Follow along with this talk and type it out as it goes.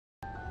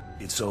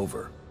It's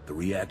over. The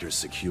reactor's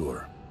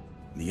secure.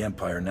 The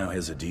Empire now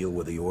has a deal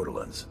with the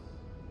Ortolans.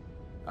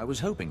 I was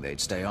hoping they'd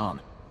stay on.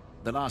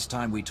 The last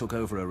time we took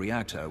over a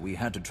reactor, we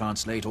had to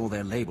translate all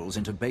their labels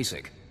into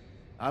BASIC.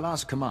 I'll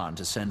ask Command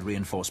to send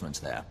reinforcements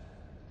there.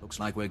 Looks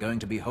like we're going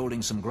to be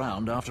holding some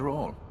ground after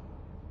all.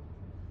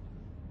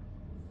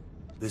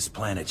 This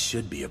planet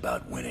should be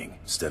about winning,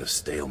 instead of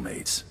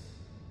stalemates.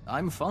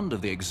 I'm fond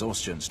of the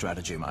exhaustion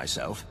strategy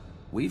myself.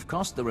 We've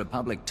cost the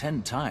Republic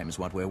 10 times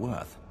what we're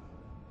worth.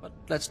 But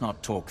let's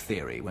not talk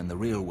theory when the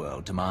real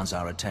world demands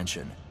our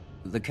attention.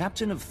 The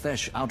captain of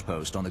Thesh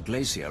outpost on the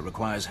glacier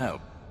requires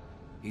help.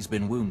 He's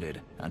been wounded,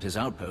 and his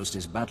outpost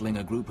is battling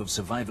a group of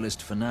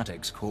survivalist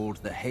fanatics called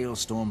the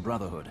Hailstorm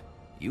Brotherhood.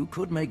 You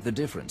could make the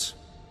difference.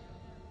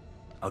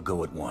 I'll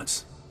go at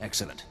once.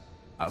 Excellent.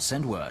 I'll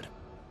send word.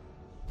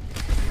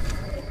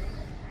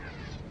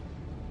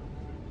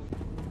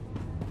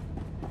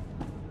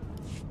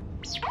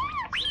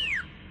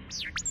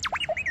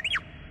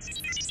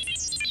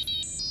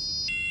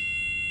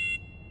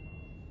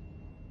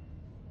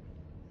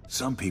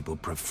 Some people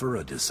prefer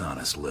a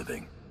dishonest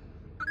living.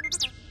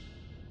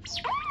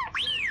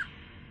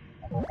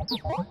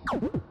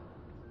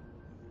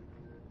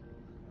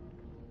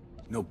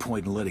 No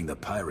point in letting the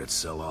pirates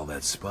sell all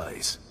that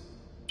spice.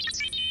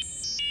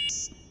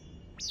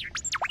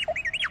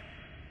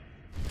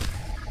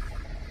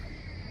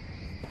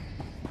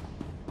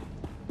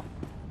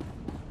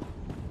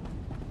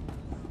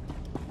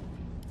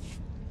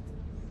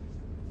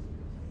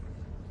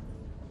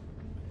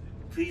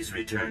 Please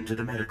return to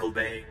the medical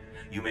bay.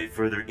 You may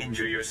further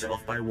injure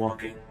yourself by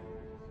walking.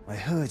 I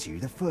heard you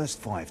the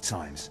first 5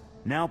 times.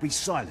 Now be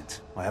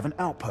silent. I have an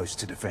outpost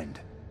to defend.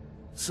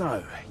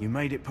 So, you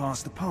made it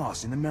past the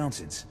pass in the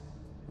mountains.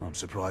 I'm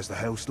surprised the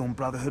Hailstorm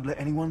Brotherhood let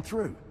anyone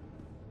through.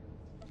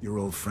 Your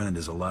old friend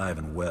is alive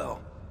and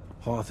well.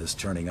 Hoth is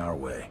turning our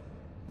way.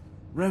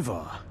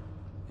 Revar.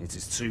 It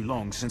is too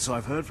long since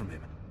I've heard from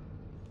him.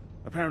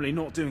 Apparently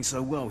not doing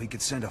so well he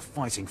could send a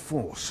fighting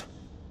force.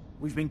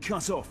 We've been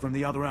cut off from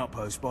the other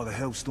outpost by the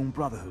Hailstorm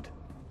Brotherhood.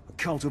 A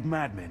cult of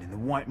madmen in the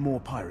White Moor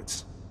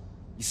Pirates.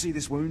 You see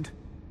this wound?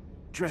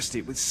 Dressed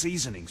it with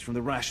seasonings from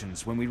the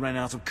rations when we ran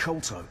out of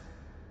Kolto.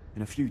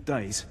 In a few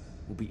days,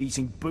 we'll be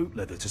eating boot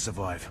leather to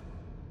survive.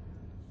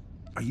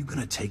 Are you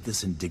gonna take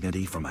this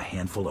indignity from a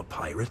handful of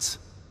pirates?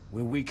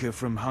 We're weaker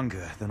from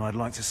hunger than I'd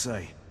like to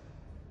say.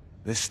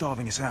 They're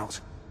starving us out,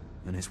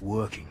 and it's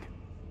working.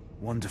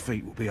 One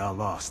defeat will be our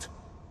last.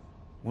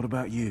 What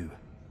about you?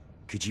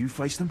 Could you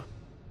face them?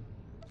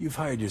 You've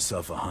hired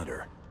yourself a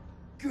hunter.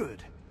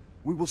 Good.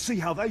 We will see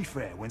how they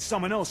fare when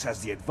someone else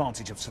has the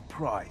advantage of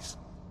surprise.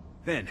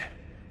 Then,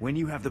 when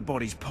you have the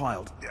bodies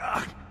piled...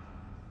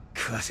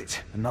 curse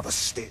it, another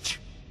stitch.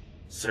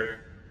 Sir,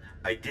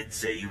 I did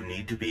say you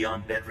need to be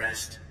on bed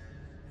rest.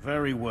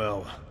 Very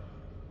well.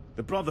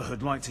 The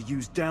Brotherhood like to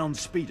use downed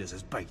speeders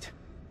as bait.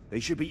 They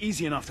should be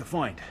easy enough to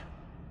find.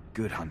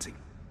 Good hunting.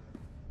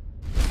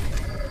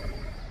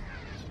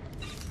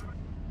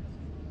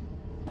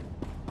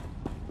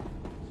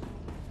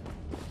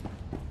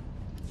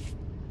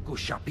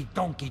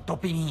 Kushapitonki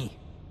topini.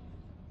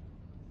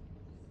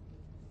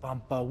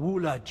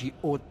 Pampawula ji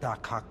ota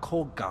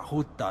kakoga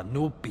huta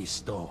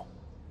nupisto.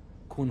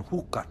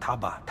 Kunhuka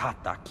taba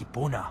tata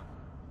kipuna.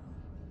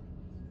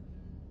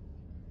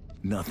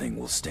 Nothing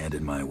will stand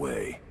in my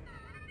way.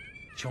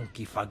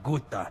 Chonki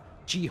faguta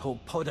jiho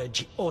poda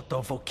ji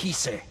oto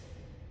vokise.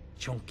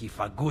 Chonki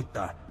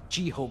faguta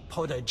jiho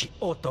poda ji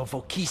oto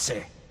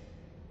vokise.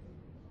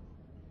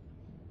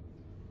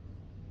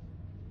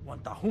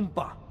 Wanta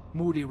humpa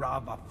muri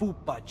rava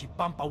fupa ji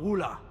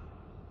pampawula.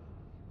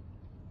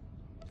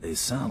 They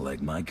sound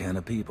like my kind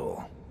of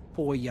people.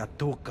 Poya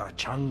toka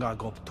changa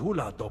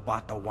goptula do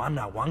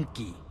batawana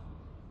wanki.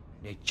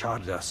 Ne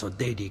charda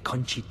sodedi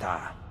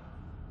conchita.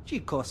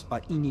 Chicos pa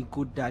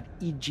inikudad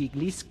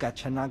ijigliska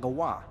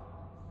chanagawa.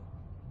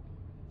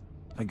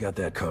 I got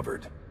that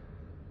covered.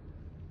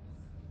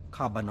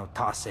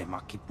 Kabanotase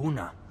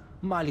makipuna.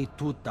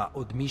 Malituta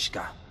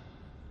odmishka.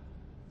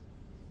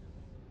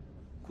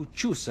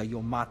 Kuchusa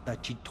yomata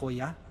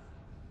chitoya.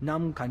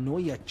 Nam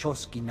kanoya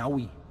choski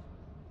nawi.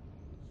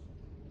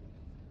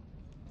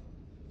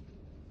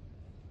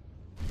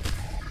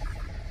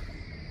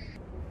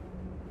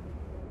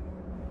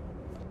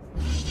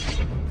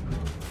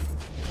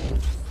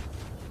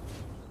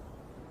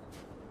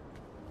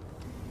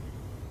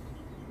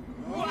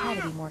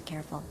 Gotta be more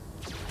careful.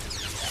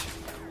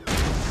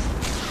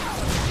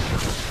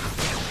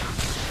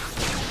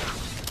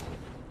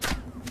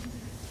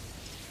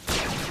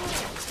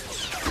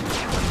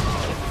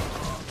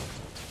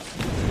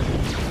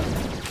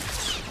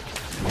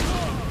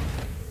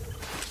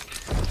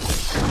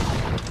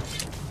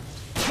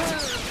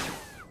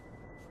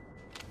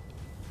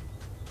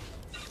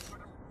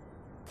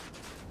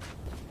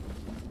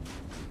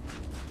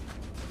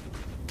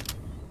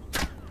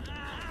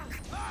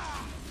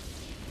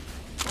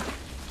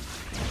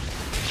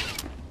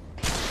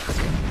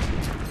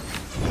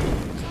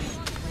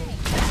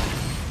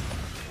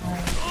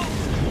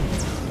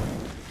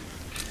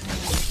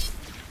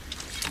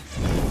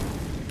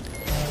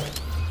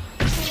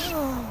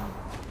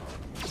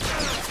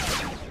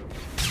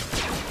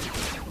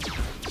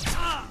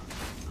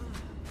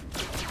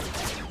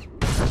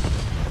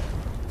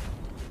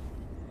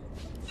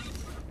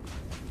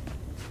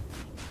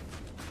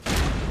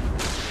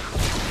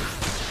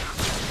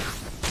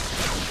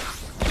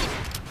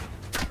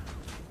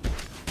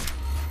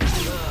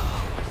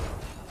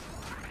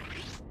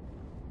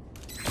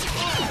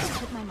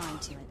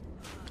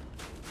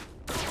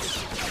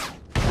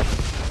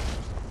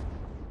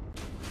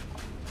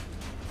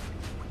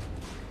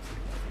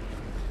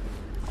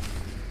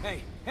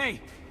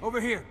 Hey,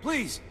 over here,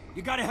 please!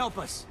 You gotta help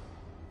us!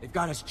 They've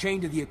got us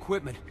chained to the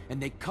equipment,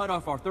 and they cut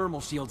off our thermal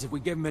shields if we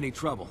give them any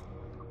trouble.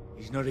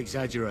 He's not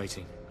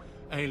exaggerating.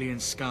 Alien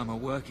scum are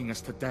working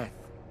us to death.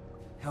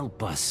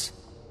 Help us.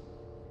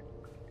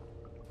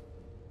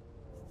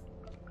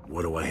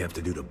 What do I have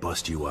to do to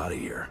bust you out of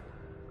here?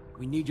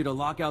 We need you to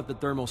lock out the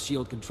thermal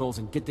shield controls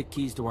and get the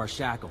keys to our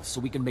shackles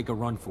so we can make a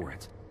run for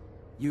it.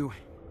 You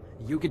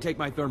can take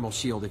my thermal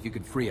shield if you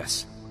can free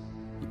us.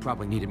 You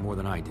probably need it more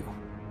than I do.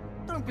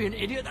 Don't be an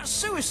idiot, that's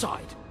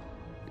suicide!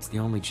 It's the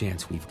only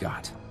chance we've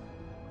got.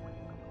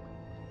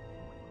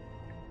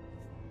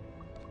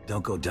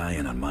 Don't go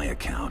dying on my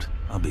account.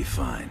 I'll be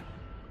fine.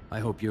 I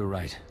hope you're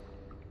right.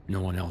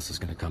 No one else is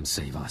gonna come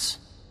save us.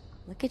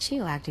 Look at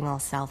you acting all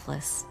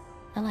selfless.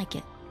 I like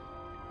it.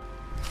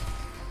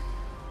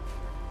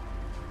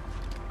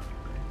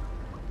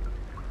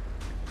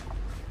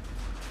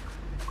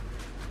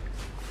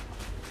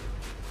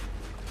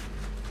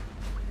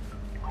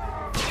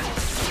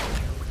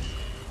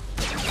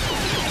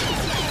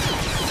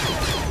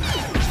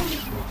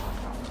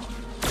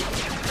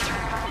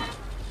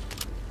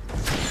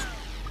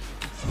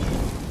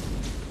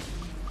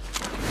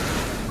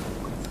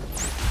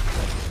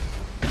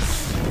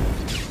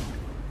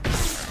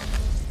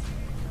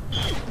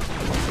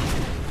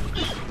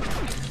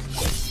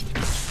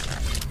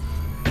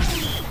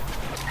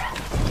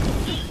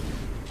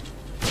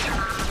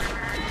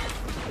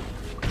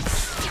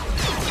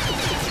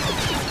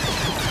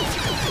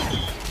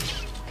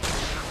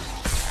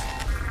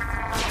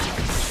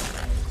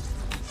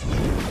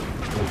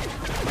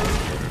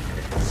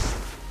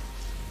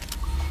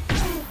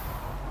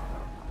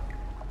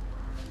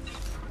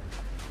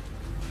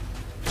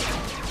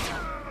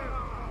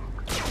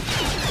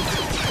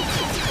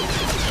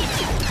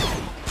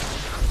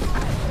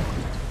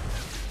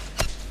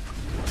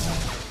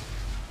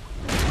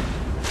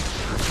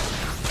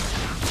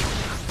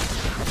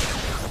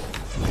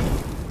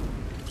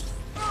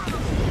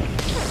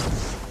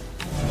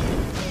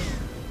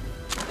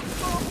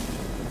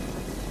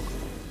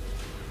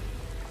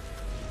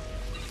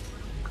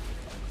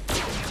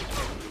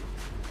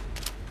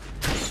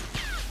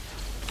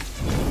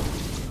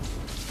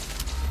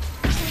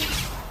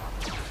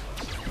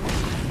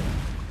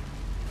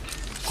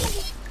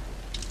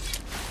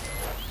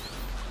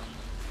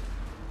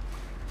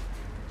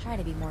 Try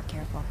to be more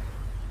careful.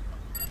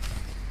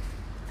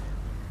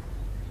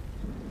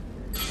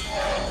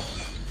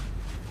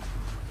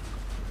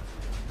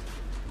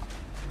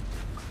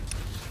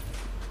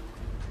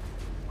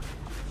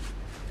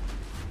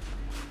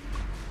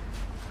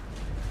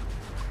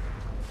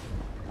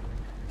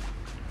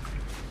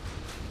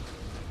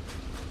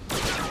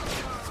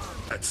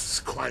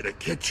 That's quite a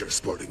kit you're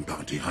sporting,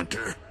 Bounty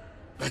Hunter.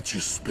 Bet you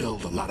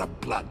spilled a lot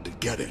of blood to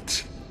get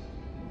it.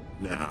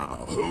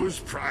 Now, whose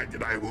pride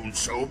did I wound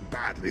so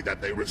badly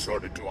that they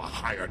resorted to a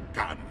hired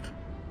gun?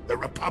 The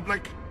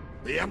Republic?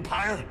 The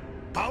Empire?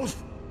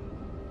 Both?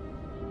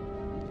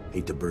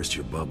 Hate to burst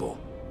your bubble,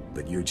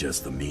 but you're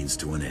just the means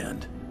to an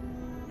end.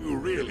 You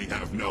really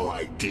have no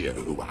idea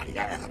who I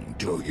am,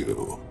 do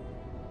you?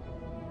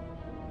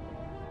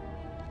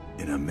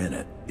 In a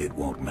minute, it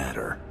won't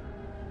matter.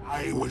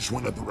 I was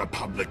one of the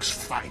Republic's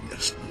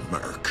finest,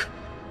 Merc.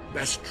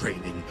 Best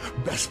training,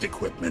 best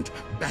equipment,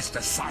 best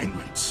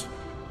assignments.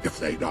 If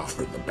they'd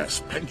offered the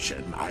best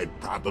pension, I'd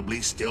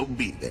probably still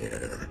be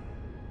there.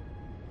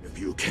 If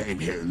you came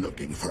here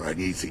looking for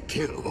an easy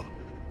kill,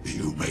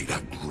 you made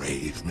a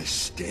grave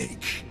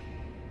mistake.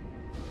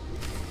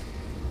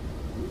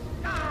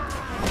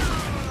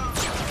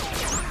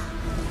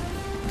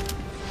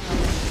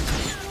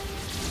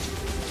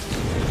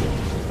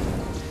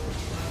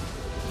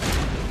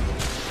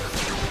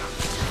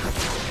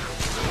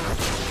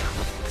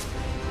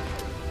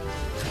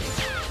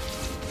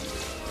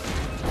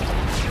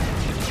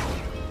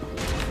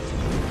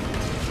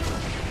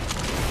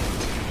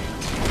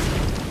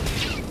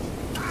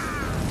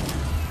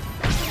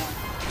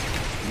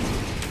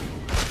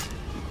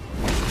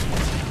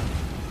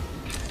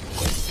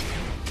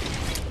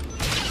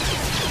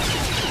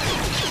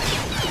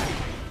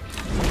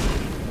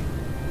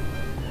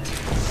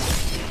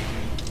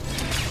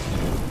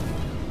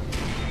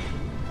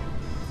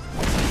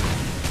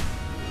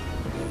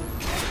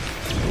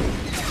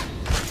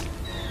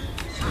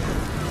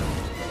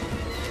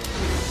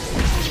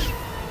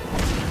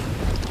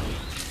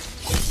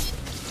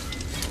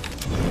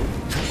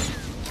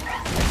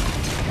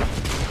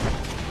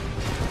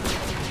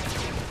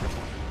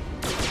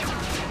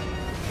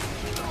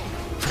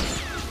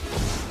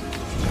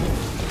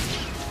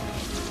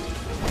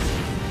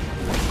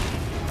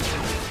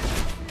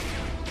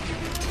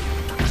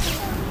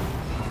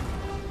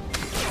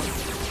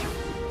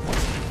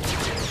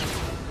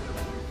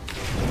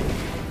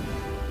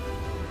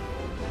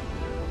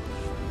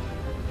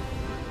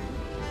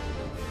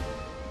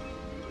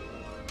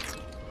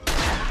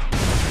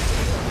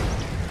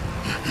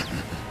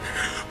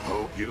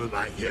 You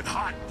like it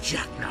hot,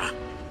 Jackna.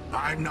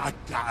 I'm not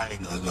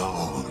dying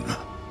alone.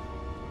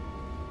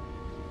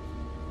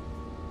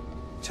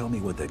 Tell me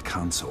what that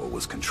console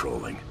was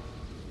controlling.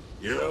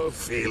 You'll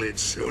feel it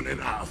soon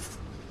enough.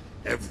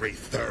 Every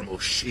thermal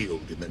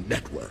shield in the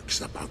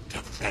network's about to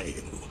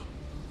fail.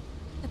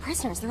 The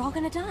prisoners, they're all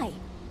gonna die.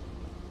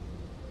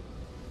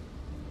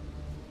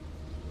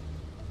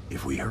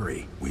 If we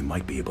hurry, we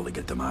might be able to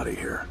get them out of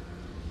here.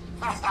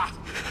 Haha!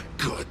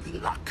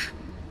 Good luck.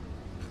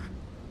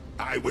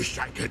 I wish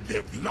I could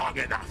live long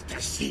enough to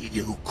see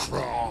you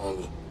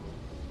crawl.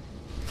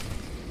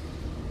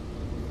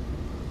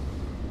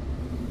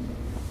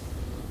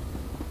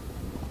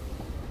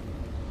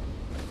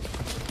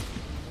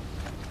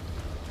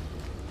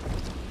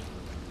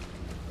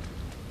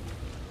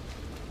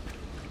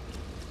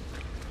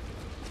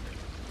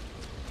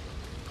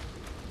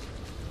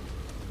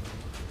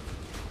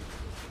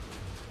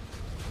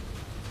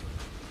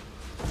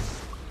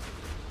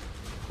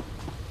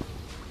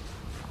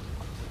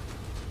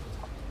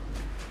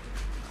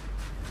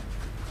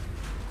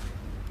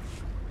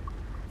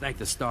 Thank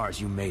the stars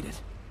you made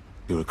it.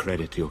 You're a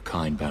credit to your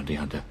kind, bounty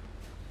hunter.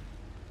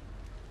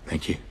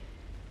 Thank you.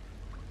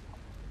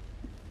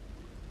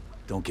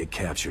 Don't get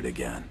captured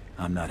again.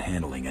 I'm not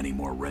handling any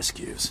more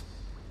rescues.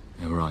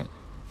 You're right.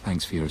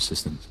 Thanks for your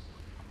assistance.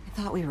 I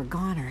thought we were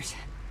goners.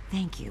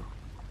 Thank you.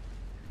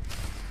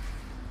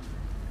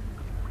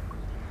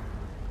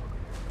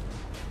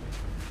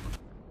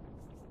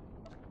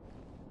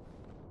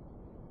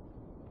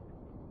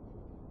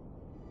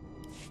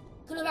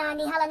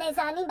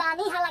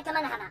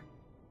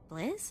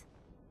 Blizz?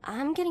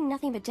 I'm getting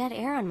nothing but dead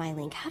air on my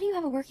link. How do you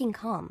have a working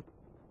comm?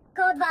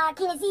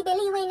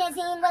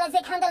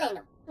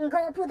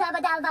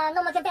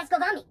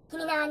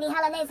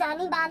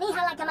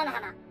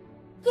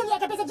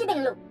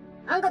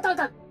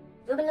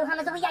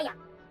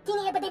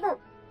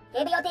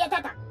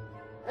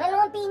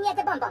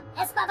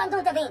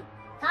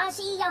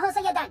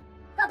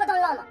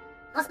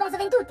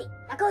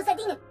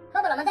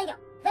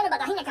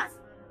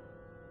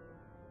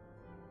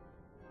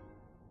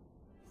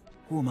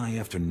 Who am I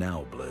after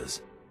now,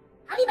 Blizz?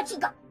 Arriba,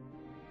 chico!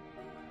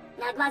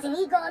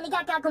 Nagwasinigo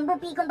nigaka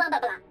kumbupi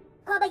kumbababla.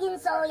 Kobayin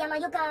so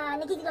yamayuka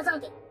nikitilo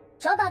sonke.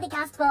 Choba di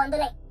cast for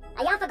ndele.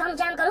 Ayafa kom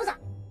jam korusa.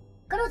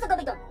 Korusa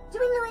kobito.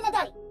 Juwinu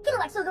inadari.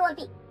 Kilowatt sugu on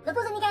pi.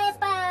 Lupusa nika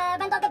espa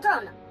vendoka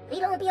trono.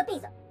 Rilo un pio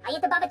piso.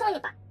 Ayete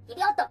babetonipa.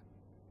 Idiotto.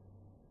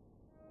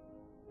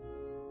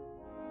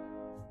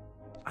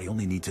 I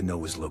only need to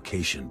know his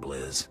location,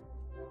 Blizz.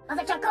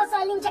 Masa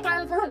chakosa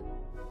linchakan fuhun.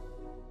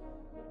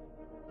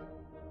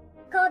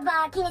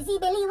 Kodva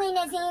kinesibe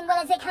liwinezin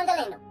walese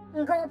kandaleno.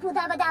 Go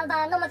putava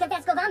dalva no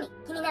makatesco vami.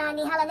 Kimina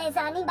ni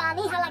halanesa nimba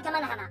ni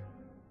halakamanahana.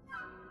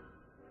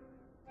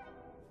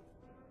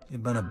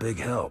 You've been a big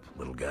help,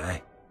 little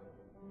guy.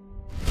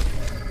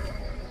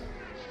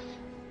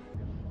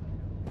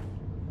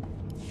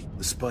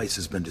 The spice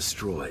has been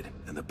destroyed,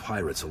 and the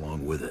pirates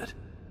along with it.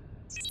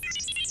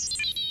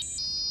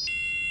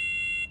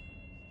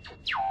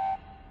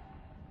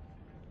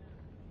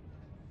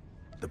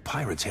 The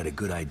pirates had a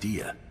good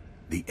idea.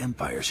 The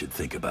Empire should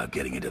think about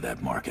getting into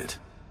that market.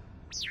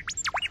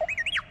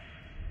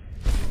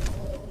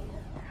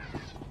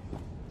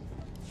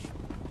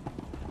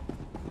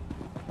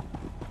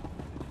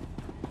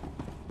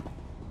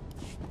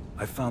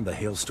 I found the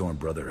Hailstorm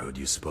Brotherhood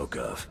you spoke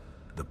of.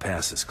 The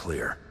pass is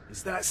clear.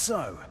 Is that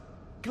so?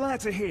 Glad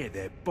to hear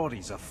their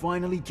bodies are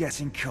finally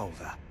getting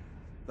colder.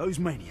 Those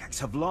maniacs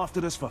have laughed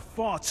at us for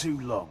far too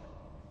long.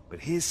 But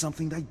here's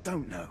something they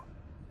don't know.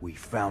 We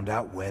found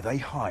out where they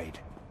hide.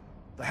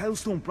 The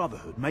Hailstorm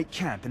Brotherhood make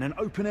camp in an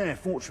open-air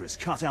fortress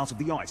cut out of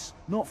the ice,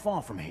 not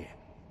far from here.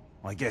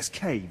 I guess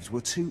caves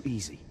were too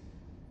easy.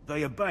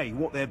 They obey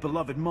what their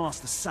beloved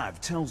Master Sav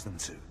tells them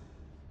to.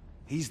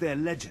 He's their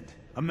legend,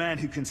 a man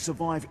who can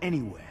survive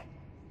anywhere.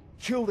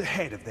 Kill the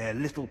head of their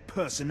little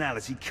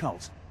personality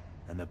cult,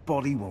 and the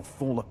body will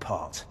fall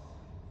apart.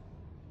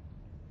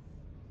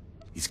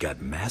 He's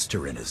got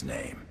Master in his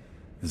name.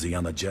 Is he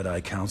on the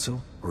Jedi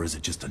Council, or is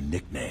it just a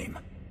nickname?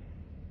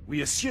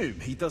 We assume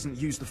he doesn't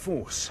use the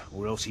Force,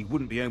 or else he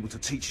wouldn't be able to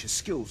teach his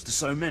skills to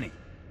so many.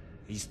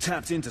 He's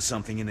tapped into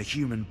something in the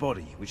human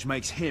body, which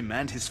makes him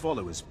and his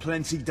followers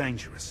plenty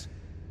dangerous.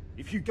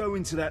 If you go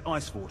into that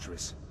ice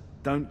fortress,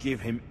 don't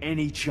give him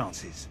any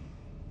chances.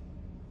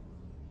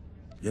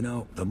 You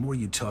know, the more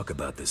you talk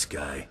about this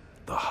guy,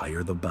 the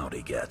higher the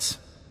bounty gets.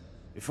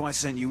 If I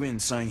sent you in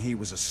saying he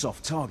was a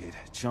soft target,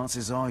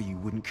 chances are you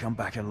wouldn't come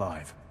back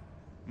alive.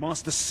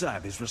 Master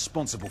Sav is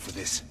responsible for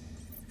this.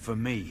 For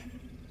me.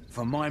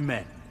 For my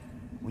men.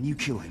 When you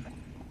kill him,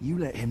 you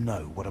let him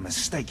know what a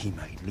mistake he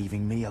made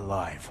leaving me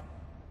alive.